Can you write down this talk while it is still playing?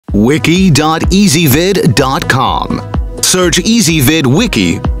Wiki.ezvid.com. Search EasyVid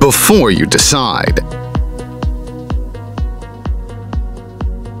Wiki before you decide.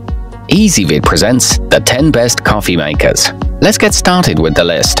 EasyVid presents the 10 best coffee makers. Let's get started with the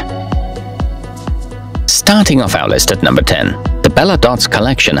list. Starting off our list at number 10. The Bella Dots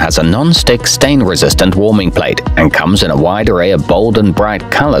collection has a non-stick stain-resistant warming plate and comes in a wide array of bold and bright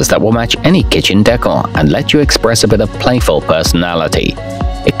colors that will match any kitchen decor and let you express a bit of playful personality.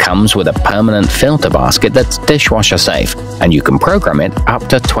 It comes with a permanent filter basket that's dishwasher safe, and you can program it up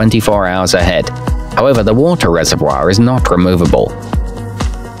to 24 hours ahead. However, the water reservoir is not removable.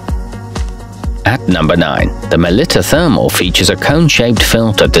 At number 9, the Melitta Thermal features a cone-shaped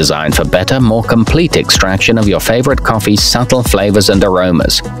filter designed for better, more complete extraction of your favorite coffee's subtle flavors and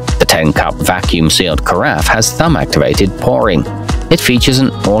aromas. The 10-cup vacuum-sealed carafe has thumb-activated pouring. It features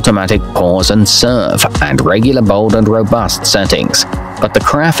an automatic pause and serve and regular bold and robust settings, but the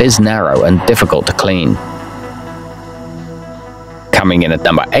carafe is narrow and difficult to clean. Coming in at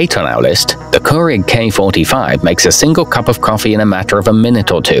number 8 on our list, the Keurig K45 makes a single cup of coffee in a matter of a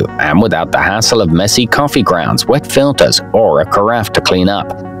minute or two, and without the hassle of messy coffee grounds, wet filters, or a carafe to clean up.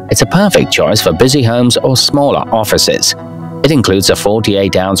 It's a perfect choice for busy homes or smaller offices. It includes a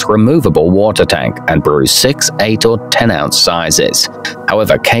 48-ounce removable water tank and brews 6, 8, or 10-ounce sizes.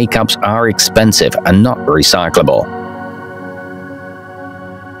 However, K-cups are expensive and not recyclable.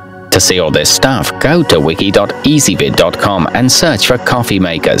 To see all this stuff, go to wiki.ezvid.com and search for coffee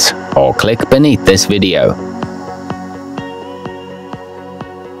makers, or click beneath this video.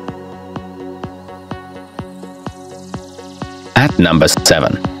 At number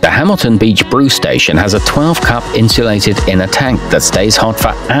 7. The Hamilton Beach Brewstation has a 12-cup insulated inner tank that stays hot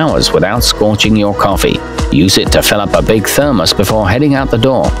for hours without scorching your coffee. Use it to fill up a big thermos before heading out the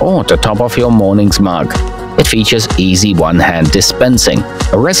door or to top off your morning's mug. It features easy one-hand dispensing,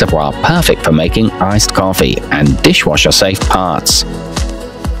 a reservoir perfect for making iced coffee, and dishwasher-safe parts.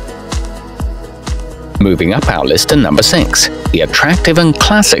 Moving up our list to number 6. The attractive and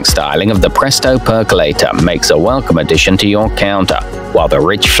classic styling of the Presto Percolator makes a welcome addition to your counter, while the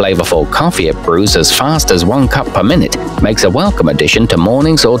rich, flavorful coffee it brews as fast as 1 cup per minute makes a welcome addition to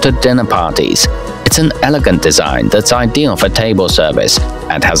mornings or to dinner parties. It's an elegant design that's ideal for table service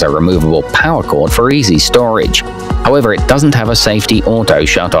and has a removable power cord for easy storage. However, it doesn't have a safety auto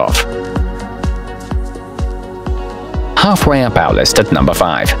shut-off. Halfway up our list at number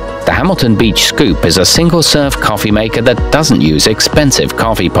 5. The Hamilton Beach Scoop is a single-serve coffee maker that doesn't use expensive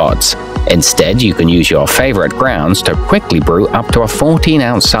coffee pods. Instead, you can use your favorite grounds to quickly brew up to a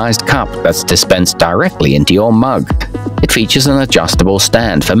 14-ounce sized cup that's dispensed directly into your mug. It features an adjustable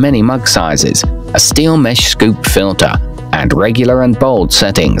stand for many mug sizes, a steel mesh scoop filter, and regular and bold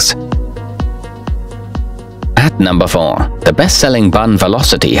settings. At number 4. The best-selling Bunn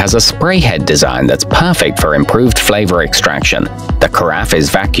Velocity has a spray head design that's perfect for improved flavor extraction. The carafe is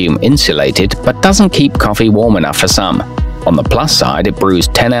vacuum insulated but doesn't keep coffee warm enough for some. On the plus side, it brews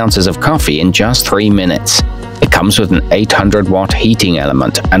 10 ounces of coffee in just 3 minutes. It comes with an 800-watt heating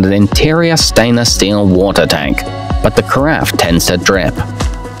element and an interior stainless steel water tank, but the carafe tends to drip.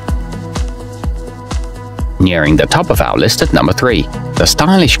 Nearing the top of our list at number 3. The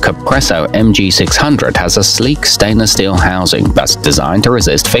stylish Capresso MG600 has a sleek stainless steel housing that's designed to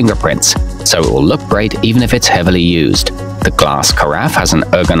resist fingerprints, so it will look great even if it's heavily used. The glass carafe has an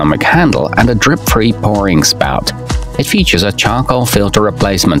ergonomic handle and a drip-free pouring spout. It features a charcoal filter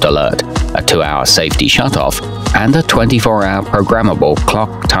replacement alert, a 2-hour safety shutoff, and a 24-hour programmable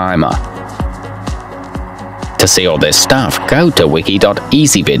clock timer. To see all this stuff, go to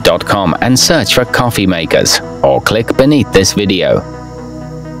wiki.ezvid.com and search for coffee makers, or click beneath this video.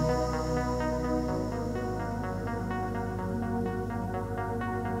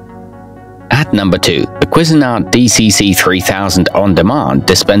 At number 2, the Cuisinart DCC 3000 On Demand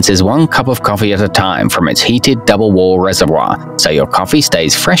dispenses 1 cup of coffee at a time from its heated double-wall reservoir, so your coffee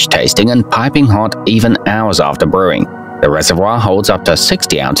stays fresh-tasting and piping hot even hours after brewing. The reservoir holds up to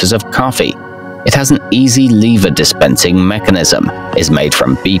 60 ounces of coffee. It has an easy lever dispensing mechanism, is made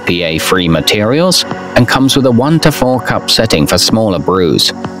from BPA-free materials, and comes with a 1 to 4 cup setting for smaller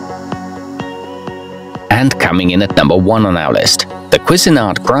brews. And coming in at number 1 on our list, the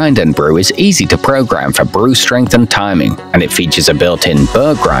Cuisinart Grind and Brew is easy to program for brew strength and timing, and it features a built-in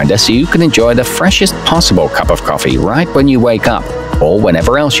burr grinder so you can enjoy the freshest possible cup of coffee right when you wake up, or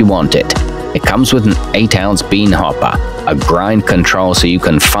whenever else you want it. It comes with an 8-ounce bean hopper, a grind control so you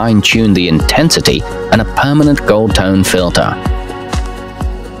can fine-tune the intensity, and a permanent gold tone filter.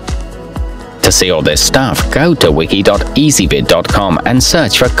 To see all this stuff, go to wiki.ezvid.com and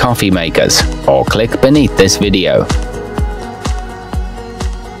search for coffee makers, or click beneath this video.